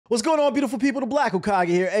What's going on, beautiful people? The Black Hokage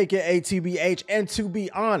here, aka TBH, and to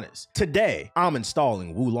be honest, today I'm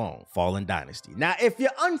installing Wulong Fallen Dynasty. Now, if you're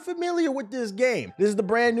unfamiliar with this game, this is the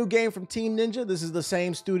brand new game from Team Ninja. This is the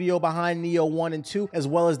same studio behind Neo 1 and 2, as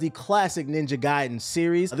well as the classic Ninja Gaiden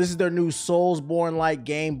series. This is their new Soulsborne-like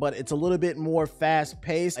game, but it's a little bit more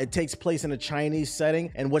fast-paced. It takes place in a Chinese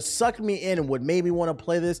setting, and what sucked me in and what made me want to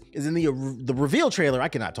play this is in the reveal trailer. I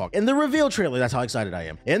cannot talk. In the reveal trailer, that's how excited I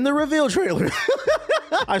am. In the reveal trailer.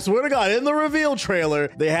 I swear to God, in the reveal trailer,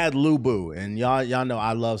 they had Lu Bu, and y'all know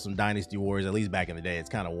I love some Dynasty Warriors, at least back in the day. It's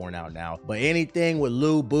kind of worn out now, but anything with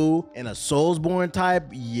Lu Bu and a Soulsborne type,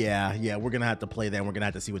 yeah, we're gonna have to play that, and we're gonna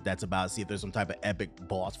have to see what that's about, see if there's some type of epic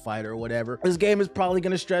boss fight or whatever. This game is probably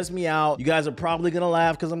gonna stress me out. You guys are probably gonna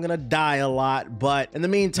laugh because I'm gonna die a lot, but in the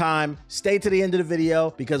meantime, stay to the end of the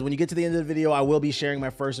video, because when you get to the end of the video, I will be sharing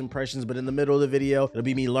my first impressions, but in the middle of the video, it'll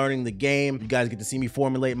be me learning the game. You guys get to see me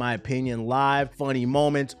formulate my opinion live, funny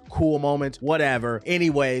moments, cool moments, whatever.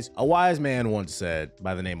 Anyways, a wise man once said,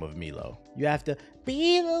 by the name of Milo, you have to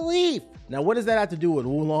be the leaf. Now, what does that have to do with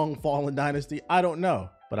Wulong Fallen Dynasty? I don't know,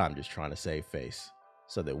 but I'm just trying to save face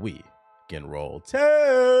so that we can roll tape.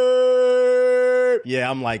 Yeah,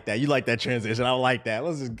 I'm like that. You like that transition. I like that.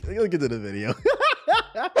 Let's get to the video.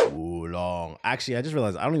 Wulong. Actually, I just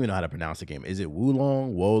realized I don't even know how to pronounce the game. Is it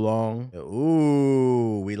Wulong? Wolong?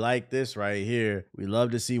 Ooh, we like this right here. We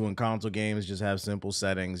love to see when console games just have simple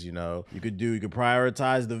settings, you know. You could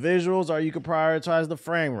prioritize the visuals, or you could prioritize the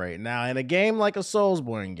frame rate. Now, in a game like a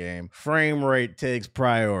Soulsborne game, frame rate takes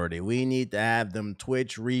priority. We need to have them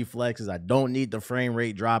twitch reflexes. I don't need the frame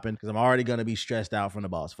rate dropping because I'm already gonna be stressed out from the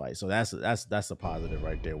boss fight. So that's a positive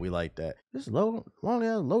right there. We like that. This long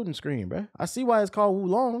ass loading screen, bro. I see why it's called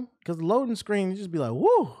Wulong, because the loading screen, you just be like,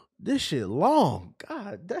 whoa, this shit long.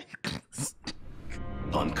 God dang.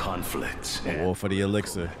 On conflicts. The war for the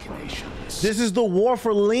elixir. This is the war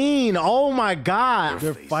for lean. Oh my God.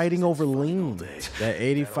 They're fighting over lean. That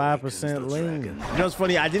 85% lean. You know what's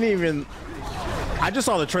funny? I just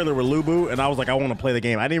saw the trailer with Lu Bu and I was like, I want to play the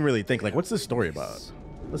game. I didn't really think, like, what's this story about?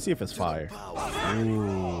 Let's see if it's fire.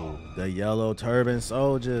 Ooh, the yellow turban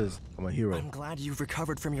soldiers. I'm a hero. I'm glad you've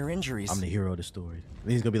recovered from your injuries. I'm the hero of the story.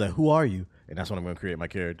 And he's gonna be like, who are you? And that's when I'm gonna create my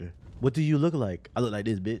character. What do you look like? I look like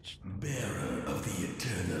this, bitch. Bearer of the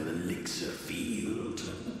eternal elixir field.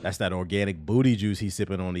 That's that organic booty juice he's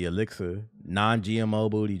sipping on the elixir. Non-GMO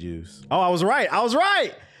booty juice. Oh, I was right. I was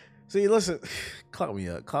right. See, listen, clout me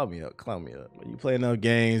up. When you play enough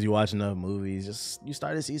games, you watch enough movies, you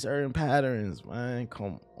start to see certain patterns, man.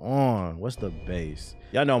 Come on. What's the base?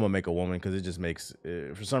 Y'all know I'm gonna make a woman because it just makes,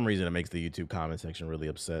 for some reason, it makes the YouTube comment section really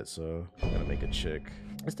upset. So I'm gonna make a chick.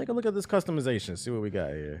 Let's take a look at this customization, see what we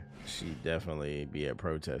got here. She definitely be at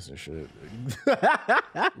protests and shit.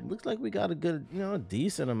 Looks like we got a good,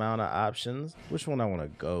 decent amount of options. Which one I want to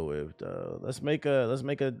go with though? Let's make a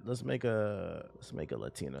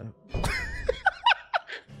Latina.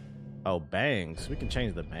 Oh, bangs. We can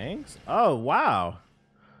change the bangs? Oh, wow.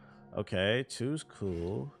 Okay, two's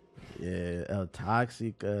cool. Yeah, El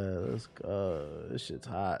Toxica. Let's go. This shit's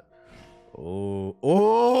hot. Oh,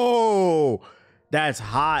 that's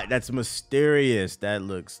hot. That's mysterious. That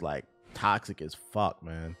looks like toxic as fuck,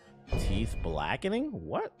 man. Teeth blackening?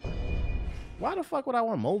 What? Why the fuck would I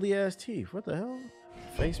want moldy ass teeth? What the hell?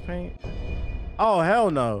 Face paint? Oh, hell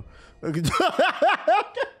no. I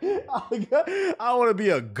want to be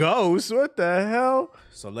a ghost. What the hell?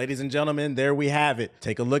 So, ladies and gentlemen, there we have it.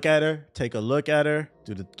 Take a look at her. Take a look at her.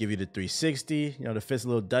 Give you the 360. You know, the fit's a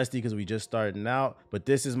little dusty because we just starting out. But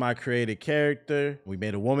this is my created character. We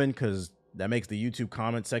made a woman because that makes the YouTube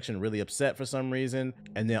comment section really upset for some reason.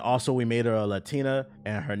 And then also we made her a Latina,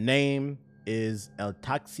 and her name is El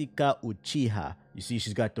Toxica Uchiha. You see,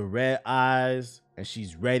 she's got the red eyes, and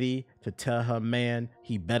she's ready to tell her man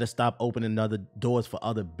he better stop opening other doors for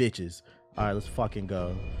other bitches. All right, let's fucking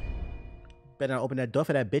go. Better not open that door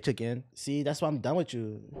for that bitch again. See, that's why I'm done with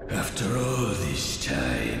you. After all this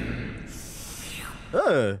time.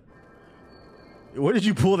 Where did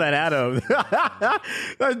you pull that out of?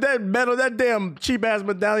 that damn cheap ass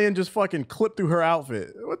medallion just fucking clipped through her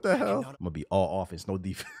outfit. What the hell? I'm gonna be all offense, no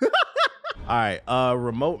defense. All right,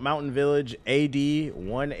 remote mountain village, AD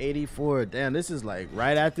 184. Damn, this is like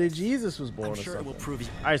right after Jesus was born. I'm sure it will prove.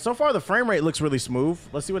 All right, so far the frame rate looks really smooth.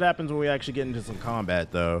 Let's see what happens when we actually get into some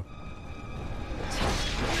combat, though.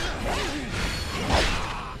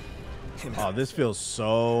 Oh, this feels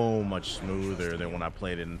so much smoother than when I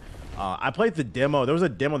played it. I played the demo. There was a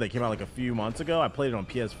demo that came out like a few months ago. I played it on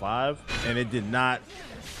PS5, and it didn't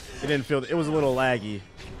feel. It was a little laggy.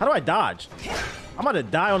 How do I dodge? I'm about to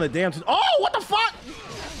die on the damn. Oh, what the fuck?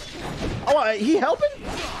 Oh, he helping?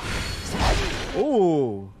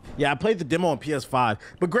 Ooh. Yeah, I played the demo on PS5,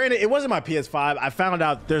 but granted, it wasn't my PS5. I found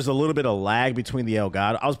out there's a little bit of lag between the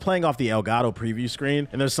Elgato. I was playing off the Elgato preview screen,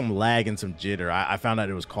 and there's some lag and some jitter. I found out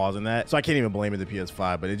it was causing that, so I can't even blame it the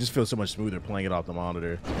PS5, but it just feels so much smoother playing it off the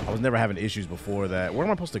monitor. I was never having issues before that. Where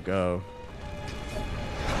am I supposed to go?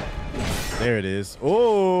 There it is.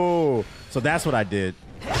 Oh, so that's what I did.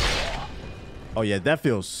 Oh yeah, that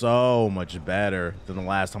feels so much better than the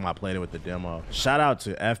last time I played it with the demo. Shout out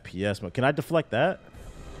to FPS mode. Can I deflect that?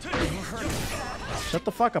 Shut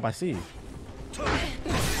the fuck up, I see.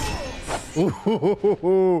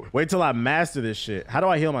 Ooh, wait till I master this shit. How do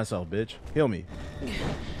I heal myself, bitch? Heal me.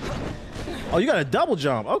 Oh, you got a double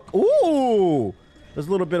jump. Oh, ooh, there's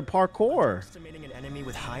a little bit of parkour. Estimating an enemy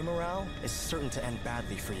with high morale is certain to end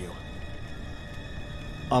badly for you.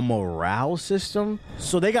 A morale system?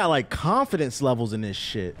 So they got like confidence levels in this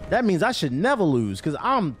shit. That means I should never lose because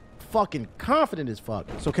I'm fucking confident as fuck.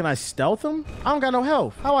 So can I stealth him? I don't got no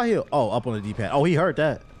health. How I heal? Oh, up on the D-pad. Oh, he heard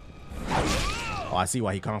that. Oh, I see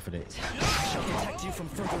why he confident. She'll protect you from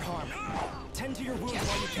further harm. Tend to your wounds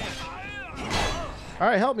while you can. All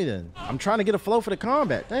right, help me then. I'm trying to get a flow for the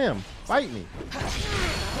combat. Damn, fight me.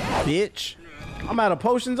 Bitch. I'm out of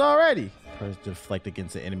potions already. Press deflect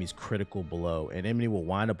against the enemy's critical blow. An enemy will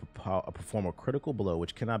wind up perform a critical blow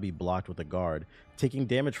which cannot be blocked with a guard. Taking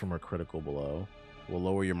damage from her critical blow will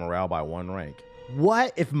lower your morale by 1 rank.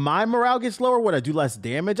 What? If my morale gets lower, would I do less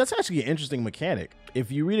damage? That's actually an interesting mechanic.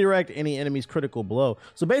 If you redirect any enemy's critical blow.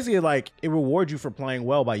 So basically, like, it rewards you for playing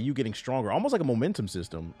well by you getting stronger. Almost like a momentum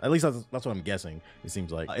system. At least that's what I'm guessing, it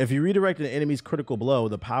seems like. If you redirect an enemy's critical blow,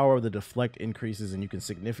 the power of the deflect increases and you can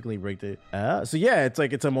significantly break it. So yeah, it's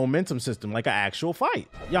like it's a momentum system, like an actual fight.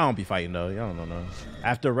 Y'all don't be fighting though. Y'all don't know.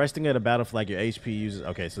 After resting at a battle flag, your HP uses...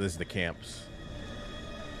 Okay, so this is the camps.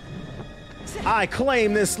 I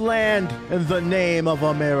claim this land in the name of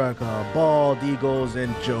America. Bald eagles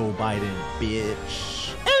and Joe Biden,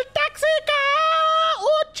 bitch. El Taxica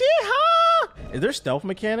Uchiha. Is there stealth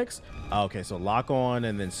mechanics? Oh, okay, so lock on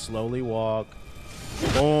and then slowly walk.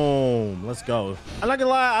 Boom. Let's go. I'm not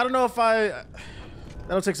gonna lie. I don't know if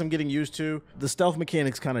that'll take some getting used to. The stealth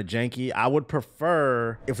mechanic's kind of janky. I would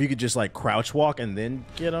prefer if we could just like crouch walk and then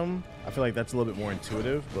get them. I feel like that's a little bit more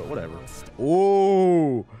intuitive, but whatever.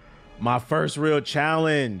 Ooh. My first real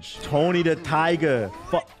challenge, Tony the Tiger.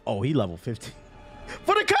 Oh, he level 15.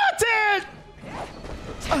 For the content!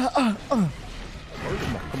 Come on.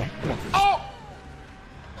 Oh!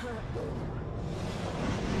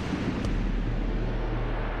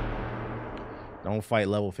 Don't fight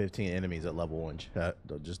level 15 enemies at level 1 chat.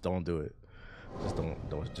 Just don't do it.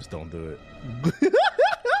 Just don't do it.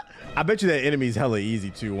 I bet you that enemy's hella easy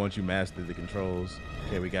too once you master the controls.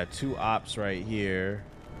 Okay, we got 2 ops right here.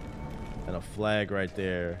 And a flag right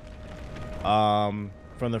there. From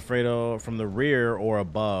the rear or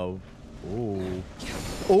above. Ooh.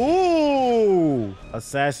 Ooh!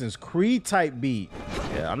 Assassin's Creed type beat.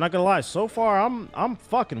 Yeah, I'm not gonna lie. So far, I'm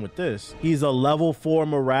fucking with this. He's a level 4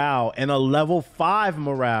 morale and a level 5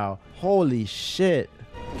 morale. Holy shit.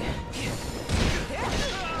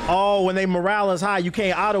 Oh, when they morale is high, you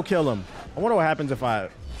can't auto kill them. I wonder what happens if I...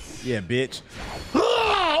 Yeah, bitch.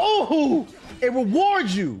 Oh! It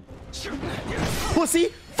rewards you.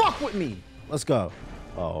 Pussy, fuck with me. Let's go.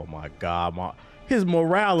 Oh my god, his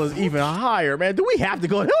morale is even higher, man. Do we have to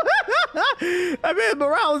go? I mean,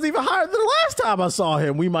 morale is even higher than the last time I saw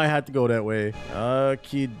him. We might have to go that way.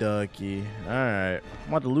 Okie dokie. All right, I'm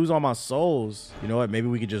about to lose all my souls. You know what? Maybe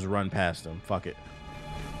we could just run past him. Fuck it.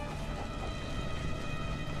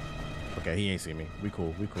 Okay, he ain't seen me. We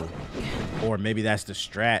cool. Or maybe that's the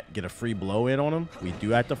strat. Get a free blow in on him. We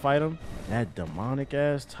do have to fight him. That demonic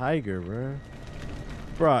ass tiger, bro.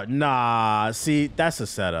 Bruh, nah. See, that's a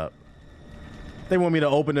setup. They want me to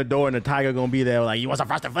open the door and the tiger gonna be there like, you want some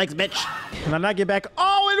frosted flakes, bitch? Can I not get back?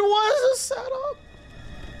 Oh, it was a setup.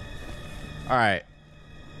 All right.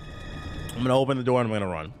 I'm gonna open the door and I'm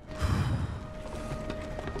gonna run.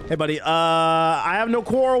 Hey, buddy. I have no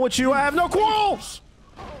quarrel with you. I have no quarrels.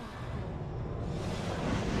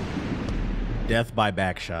 Death by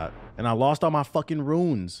backshot. And I lost all my fucking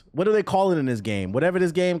runes. What do they call it in this game? Whatever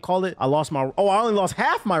this game called it, I lost my... Oh, I only lost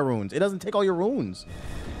half my runes. It doesn't take all your runes.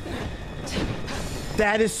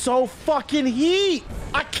 That is so fucking heat.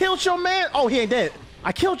 I killed your man. Oh, he ain't dead.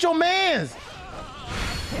 I killed your mans.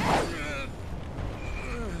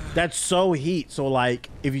 That's so heat. So like,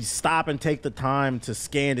 if you stop and take the time to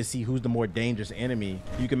scan to see who's the more dangerous enemy,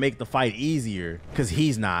 you can make the fight easier because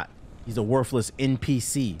he's not. He's a worthless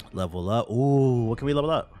NPC. Level up. Ooh, what can we level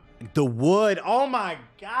up? The wood. Oh my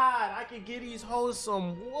God. I can get these hoes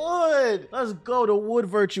some wood. Let's go. The wood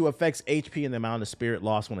virtue affects HP and the amount of spirit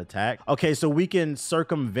lost when attacked. Okay, so we can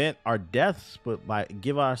circumvent our deaths, but by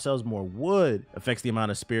give ourselves more wood. Affects the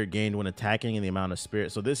amount of spirit gained when attacking and the amount of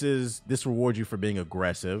spirit. So this rewards you for being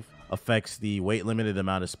aggressive. Affects the weight limited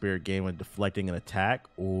amount of spirit gained when deflecting an attack.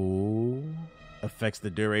 Ooh. Affects the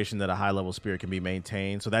duration that a high level spirit can be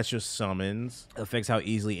maintained. So that's your summons. Affects how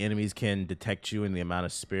easily enemies can detect you and the amount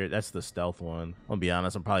of spirit. That's the stealth one. I'm gonna be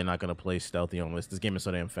honest, I'm probably not gonna play stealthy on this. This game is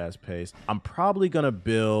so damn fast paced. I'm probably gonna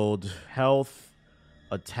build health,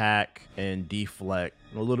 attack, and deflect.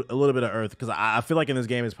 A little bit of earth, because I feel like in this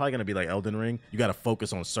game it's probably gonna be like Elden Ring. You gotta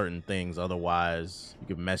focus on certain things, otherwise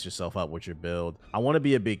you can mess yourself up with your build. I want to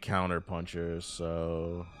be a big counter puncher,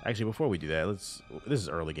 so actually before we do that, this is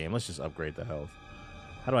early game. Let's just upgrade the health.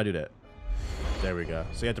 How do I do that? There we go.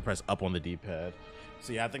 So you have to press up on the D-pad.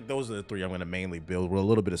 So yeah, I think those are the three I'm gonna mainly build with a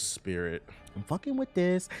little bit of spirit. I'm fucking with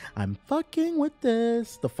this. I'm fucking with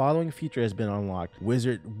this. The following feature has been unlocked.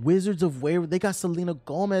 Wizards of Waverly. They got Selena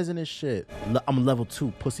Gomez in this shit. I'm level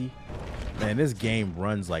 2, pussy. Man, this game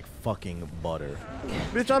runs like fucking butter.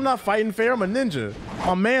 Bitch, I'm not fighting fair. I'm a ninja.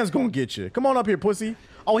 My man's gonna get you. Come on up here, pussy.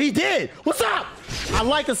 Oh, he did. What's up? I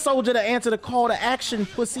like a soldier to answer the call to action,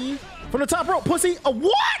 pussy. From the top rope, pussy. A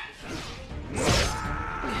what?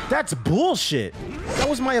 That's bullshit. That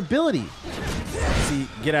was my ability. See,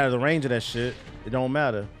 get out of the range of that shit. It don't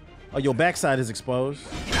matter. Oh, your backside is exposed.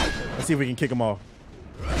 Let's see if we can kick him off.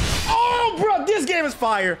 Oh, bro, this game is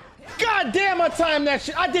fire. God damn, I timed that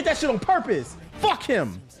shit. I did that shit on purpose. Fuck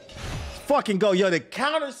him. Fucking go. Yo, the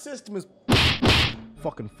counter system is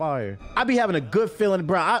fucking fire. I be having a good feeling,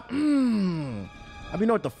 bro. I be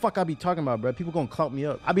know what the fuck I be talking about, bro. People gonna clout me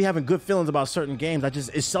up. I be having good feelings about certain games.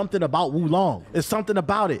 It's something about Wulong. It's something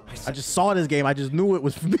about it. I just saw this game. I just knew it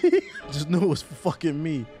was for me. Just knew it was for fucking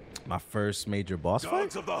me. My first major boss fight?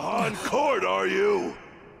 Dogs of the Han Court, are you?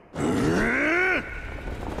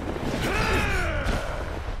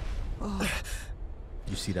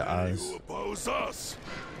 You see the eyes? You oppose us.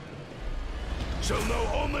 Shall know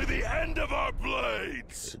only the end of our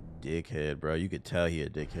blades. Dickhead, bro. You could tell he a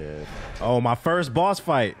dickhead. Oh, my first boss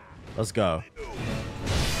fight. Let's go.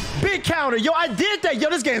 Big counter. Yo, I did that. Yo,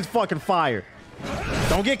 this game's fucking fire.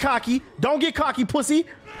 Don't get cocky. Don't get cocky, pussy.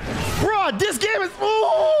 Bro, this game is...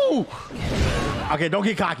 Ooh! Okay, don't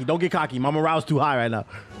get cocky. Don't get cocky. My morale's too high right now.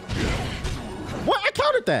 What? I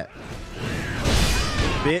countered that.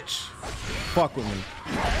 Bitch. Fuck with me.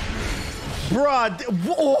 Bruh,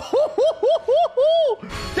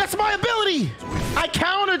 that's my ability. I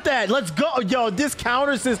countered that. Let's go. Yo, this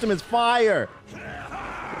counter system is fire.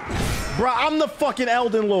 Bruh, I'm the fucking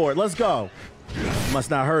Elden Lord. Let's go. Must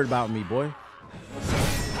not heard about me, boy.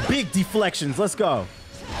 Big deflections. Let's go.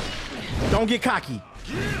 Don't get cocky.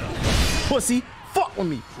 Pussy, fuck with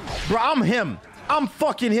me. Bruh, I'm him. I'm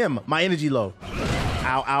fucking him. My energy low.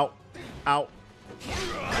 Ow, ow, ow.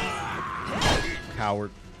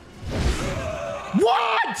 Coward.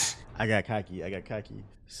 What? I got cocky. I got cocky.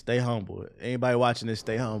 Stay humble. Anybody watching this,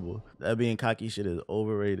 stay humble. That being cocky shit is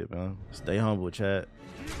overrated, man. Stay humble, chat.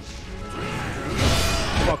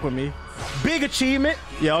 Fuck with me. Big achievement.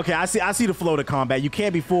 Yeah, okay. I see the flow to combat. You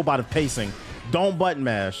can't be fooled by the pacing. Don't button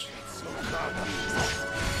mash.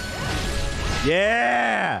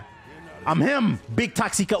 Yeah. I'm him. Big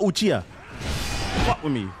Toxica Uchiha. Fuck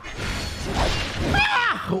with me.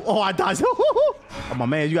 Ah! Oh, I dodged. Oh, my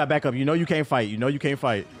man, you got back up. You know you can't fight. You know you can't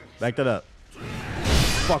fight. Back that up.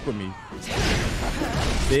 Fuck with me.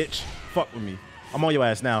 Bitch. Fuck with me. I'm on your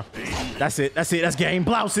ass now. That's it. That's it. That's game.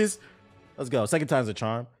 Blouses. Let's go. Second time's a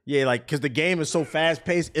charm. Yeah, like, because the game is so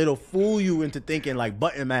fast-paced, it'll fool you into thinking, like,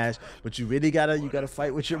 button mash. But you really gotta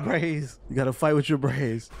fight with your brains. You gotta fight with your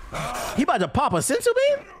brains. He about to pop a sensu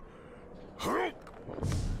beam?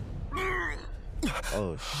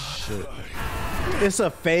 Oh, shit. It's a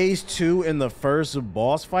phase 2 in the first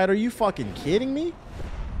boss fight? Are you fucking kidding me?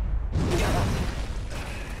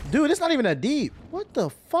 Dude, it's not even that deep. What the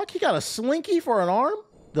fuck? He got a slinky for an arm?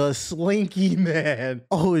 The slinky, man.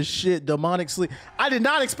 Oh, shit. Demonic slink. I did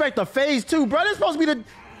not expect a phase 2, bro. This supposed to be the...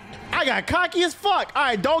 I got cocky as fuck. All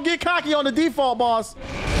right, don't get cocky on the default, boss.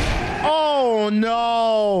 Oh,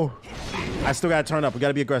 no. I still got to turn up. We got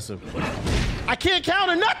to be aggressive. I can't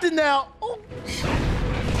counter nothing now. Oh.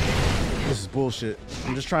 This is bullshit.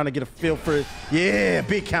 I'm just trying to get a feel for it. Yeah,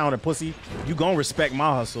 big counter, pussy. You gonna respect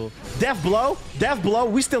my hustle. Death blow. Death blow.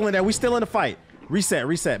 We still in there. We still in the fight. Reset,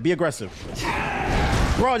 reset. Be aggressive.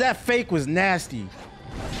 Bro, that fake was nasty.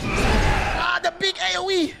 Ah, the big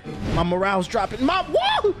AoE. My morale's dropping.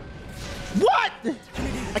 Whoa! What?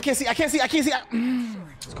 I can't see.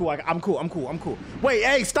 It's cool. I'm cool. Wait,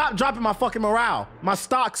 hey, stop dropping my fucking morale. My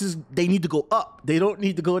stocks they need to go up. They don't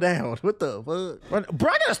need to go down. What the fuck? Bro,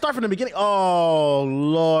 I gotta start from the beginning. Oh,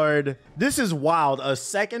 Lord. This is wild. A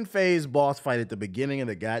second phase boss fight at the beginning of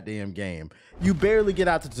the goddamn game. You barely get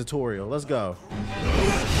out the tutorial. Let's go.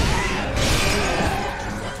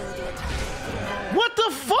 What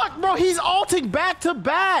the fuck, bro? He's ulting back to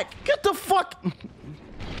back. Get the fuck.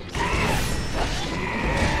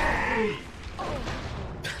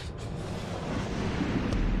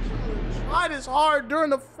 Try this hard during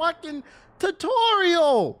the fucking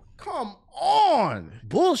tutorial. Come on.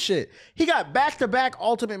 Bullshit. He got back-to-back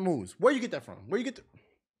ultimate moves. Where you get that from? Where did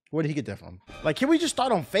he get that from? Like, can we just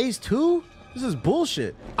start on phase 2? This is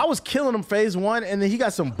bullshit. I was killing him phase 1, and then he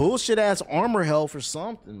got some bullshit ass armor health or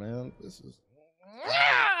something, man. This is.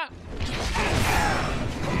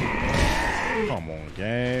 Come on,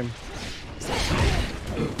 game.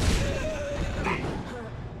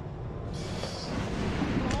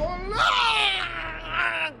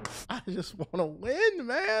 I just want to win,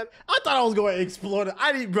 man. I thought I was going to explode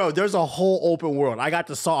it. Bro, there's a whole open world. I got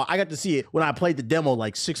to see it when I played the demo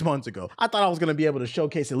like 6 months ago. I thought I was going to be able to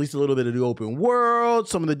showcase at least a little bit of the open world,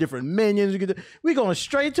 some of the different minions. We going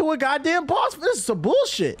straight to a goddamn boss. This is some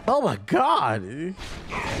bullshit. Oh my God.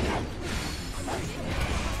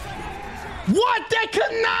 What? That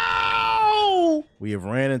could no! We have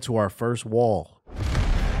ran into our first wall.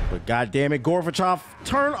 But goddamn it, Gorbachev,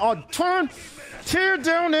 turn. Tear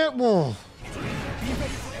down that wall.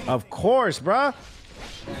 Of course, bruh.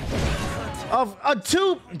 Of a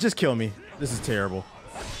two. Just kill me. This is terrible.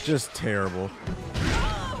 Just terrible.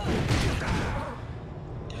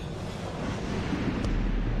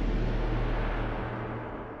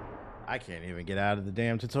 I can't even get out of the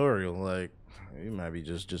damn tutorial. Like, you might be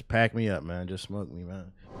just pack me up, man. Just smoke me,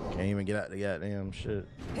 man. Can't even get out the goddamn shit.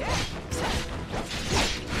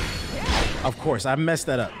 Of course, I messed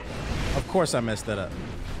that up. Of course I messed that up.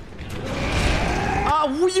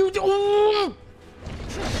 What you do?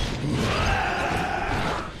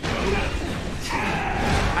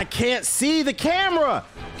 I can't see the camera.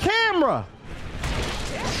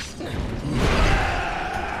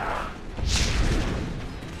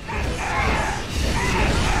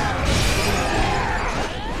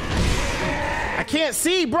 I can't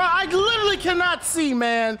see, bro. I literally cannot see,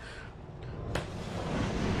 man.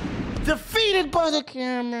 Defeated by the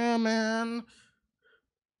camera, man.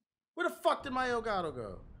 Where the fuck did my Elgato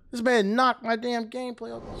go? This man knocked my damn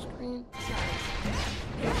gameplay off the screen.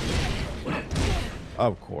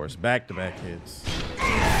 Of course, back-to-back hits.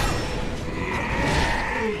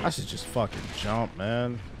 I should just fucking jump,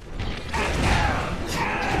 man.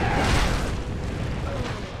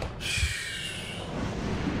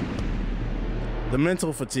 The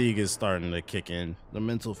mental fatigue is starting to kick in.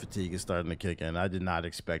 I did not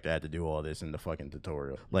expect I had to do all this in the fucking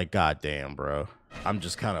tutorial. Like, goddamn, bro. I'm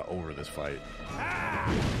just kind of over this fight.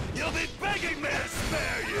 You'll be begging me to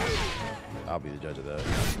spare you. I'll be the judge of that.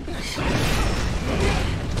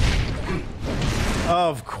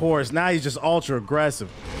 Of course. Now he's just ultra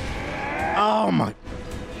aggressive. Oh my.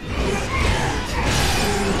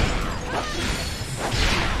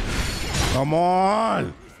 Come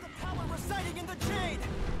on.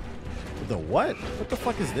 The what? What the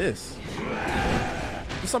fuck is this?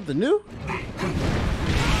 Is something new?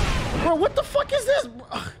 Bro, what the fuck is this?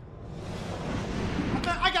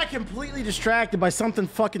 I got completely distracted by something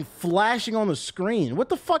fucking flashing on the screen. What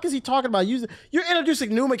the fuck is he talking about? You're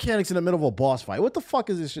introducing new mechanics in the middle of a boss fight. What the fuck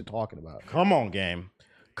is this shit talking about? Come on, game.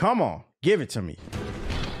 Come on. Give it to me.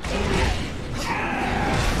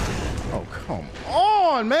 Oh, come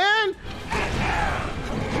on, man.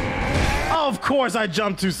 Of course I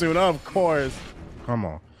jumped too soon. Of course. Come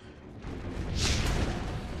on.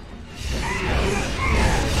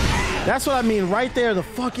 That's what I mean right there. The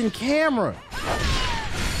fucking camera.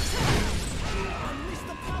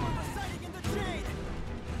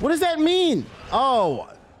 What does that mean? Oh,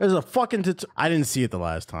 there's a fucking I didn't see it the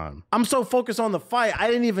last time. I'm so focused on the fight, I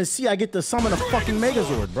didn't even see I get to summon a fucking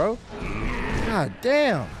Megazord, bro. God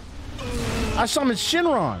damn. I summoned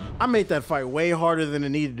Shinron. I made that fight way harder than it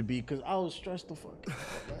needed to be because I was stressed the fuck out.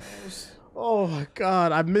 Oh my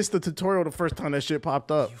God, I missed the tutorial the first time that shit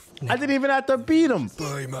popped up. I didn't even have to beat him.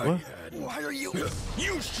 By my head. Why are you?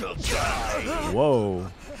 You shall die. Whoa.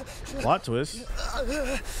 Plot twist. Sounds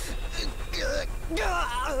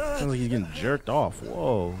like he's getting jerked off.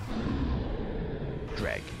 Whoa.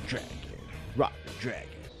 Dragon. Rock the dragon.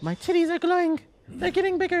 My titties are glowing. They're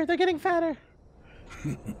getting bigger. They're getting fatter.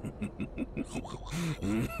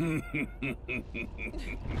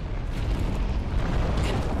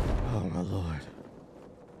 Oh my Lord.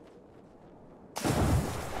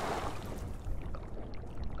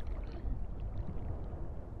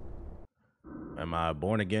 Am I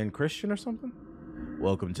born again Christian or something?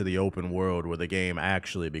 Welcome to the open world where the game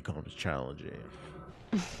actually becomes challenging.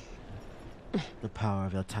 The power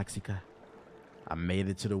of El Toxica. I made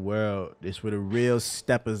it to the world. This where the real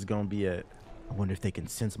steppers gonna be at. I wonder if they can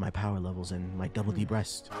sense my power levels in my double D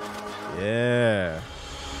breast. Yeah.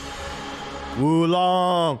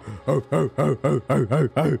 Wulong. To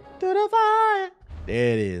the fire.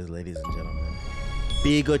 There it is, ladies and gentlemen.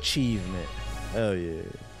 Big achievement. Hell yeah.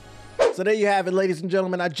 So there you have it, ladies and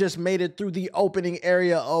gentlemen. I just made it through the opening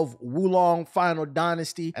area of Wulong Final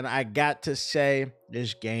Dynasty, and I got to say,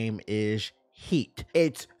 this game is heat.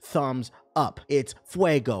 It's thumbs up. It's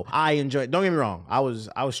fuego. I enjoyed. Don't get me wrong. I was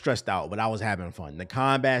stressed out, but I was having fun. The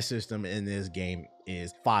combat system in this game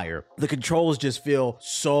is fire. The controls just feel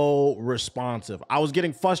so responsive. I was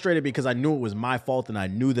getting frustrated because I knew it was my fault and I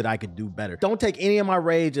knew that I could do better. Don't take any of my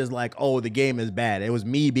rage as like, oh, the game is bad. It was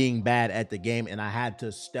me being bad at the game and I had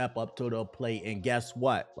to step up to the plate. And guess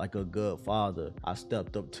what? Like a good father, I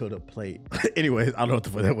stepped up to the plate. Anyways, I don't know what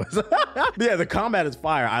the fuck that was. But yeah, the combat is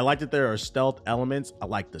fire. I like that there are stealth elements. I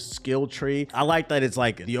like the skill tree. I like that it's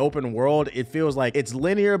like the open world. It feels like it's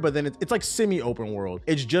linear, but then it's like semi-open world.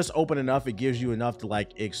 It's just open enough. It gives you enough to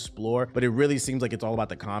like explore, but it really seems like it's all about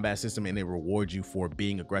the combat system and it rewards you for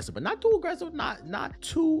being aggressive, but not too aggressive, not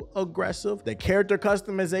too aggressive. The character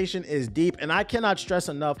customization is deep, and I cannot stress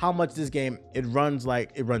enough how much this game, it runs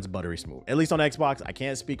buttery smooth. At least on Xbox. I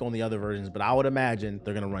can't speak on the other versions, but I would imagine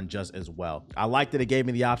they're gonna run just as well. I like that it gave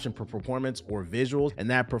me the option for performance or visuals, and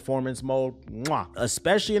that performance mode,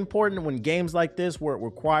 especially important when games like this where it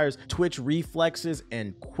requires twitch reflexes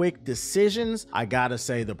and quick decisions. I gotta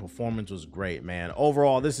say the performance was great, man.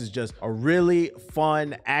 Overall, this is just a really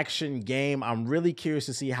fun action game. I'm really curious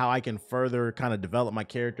to see how I can further kind of develop my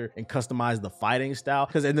character and customize the fighting style,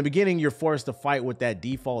 because in the beginning you're forced to fight with that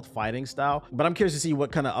default fighting style, but I'm curious to see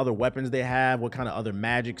what kind of other weapons they have, what kind of other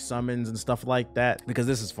magic summons and stuff like that, because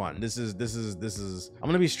this is fun. This is I'm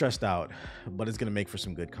gonna be stressed out, but it's gonna make for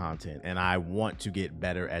some good content, and I want to get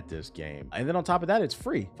better at this game. And then on top of that, it's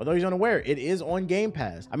free. For those unaware, it is on Game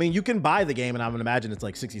Pass. I mean, you can buy the game, and I would imagine it's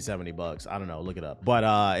like 60-70 bucks. I don't know, look it up.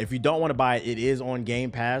 But if you don't want to buy it, it is on Game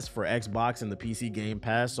Pass for Xbox and the PC Game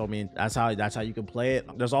Pass. So I mean, that's how you can play it.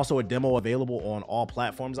 There's also a demo available on all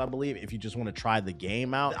platforms, I believe, if you just want to try the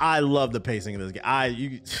game out. I love the pacing of this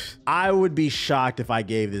game. I would be shocked if I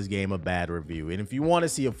gave this game a bad review. And if you want to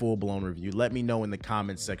see a full-blown review, let me know in the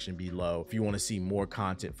comments section below if you want to see more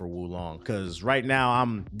content for Wulong, because right now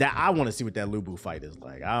I want to see what that Lubu fight is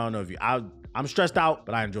like. I don't know if you I'm stressed out,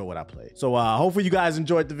 but I enjoy what I played. So hopefully you guys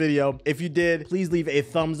enjoyed the video. If you did, please leave a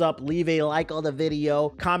thumbs up, leave a like on the video,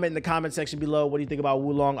 comment in the comment section below. What do you think about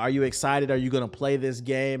Wulong? Are you excited? Are you gonna play this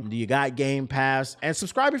game? Do you got Game Pass? And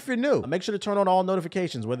subscribe if you're new. Make sure to turn on all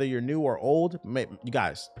notifications, whether you're new or old. You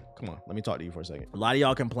guys, come on, let me talk to you for a second. A lot of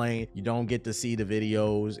y'all complain you don't get to see the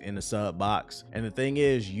videos in the sub box. And the thing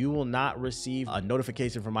is, you will not receive a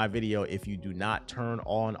notification for my video if you do not turn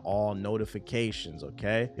on all notifications,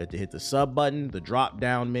 okay? You have to hit the sub button, the drop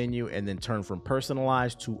down menu, and then turn from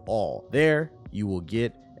personalized to all. There, you will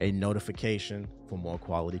get a notification for more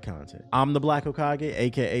quality content. I'm the Black Hokage,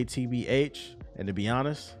 aka TBH, and to be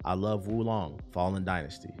honest, I love Wulong Fallen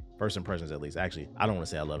Dynasty. First impressions, at least. Actually, I don't want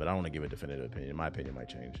to say I love it. I don't want to give a definitive opinion. My opinion might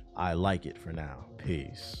change. I like it for now.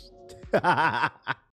 Peace.